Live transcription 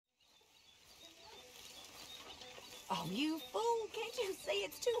Oh, you fool! Can't you see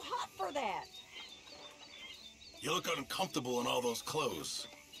it's too hot for that? You look uncomfortable in all those clothes.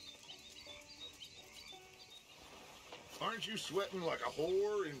 Aren't you sweating like a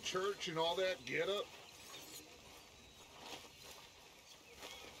whore in church and all that get-up?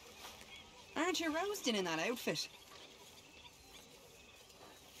 Aren't you roasting in that outfit?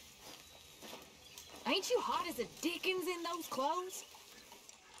 Ain't you hot as a dickens in those clothes?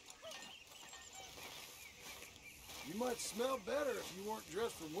 You might smell better if you weren't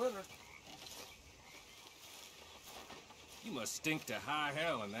dressed for winter. You must stink to high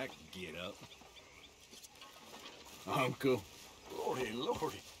hell in that get-up. Uncle. Lordy,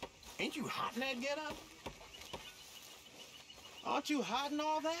 lordy. Ain't you hot in that get-up? Aren't you hiding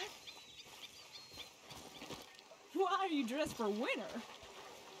all that? Why are you dressed for winter?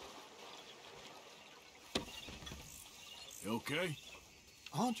 You okay?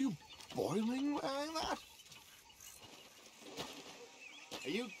 Aren't you boiling wearing that? Are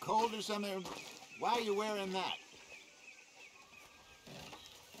you cold or something? Why are you wearing that?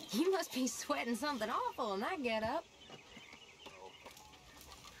 You must be sweating something awful in that get-up.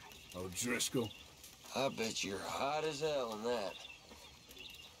 O'Driscoll. I bet you're hot as hell in that.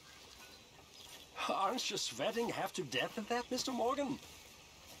 Aren't you sweating half to death at that, Mr. Morgan?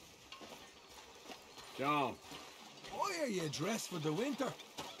 John. Why are you dressed for the winter?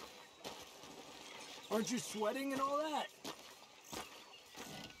 Aren't you sweating and all that?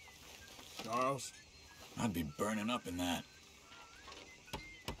 Charles? I'd be burning up in that.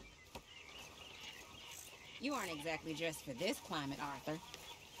 You aren't exactly dressed for this climate, Arthur.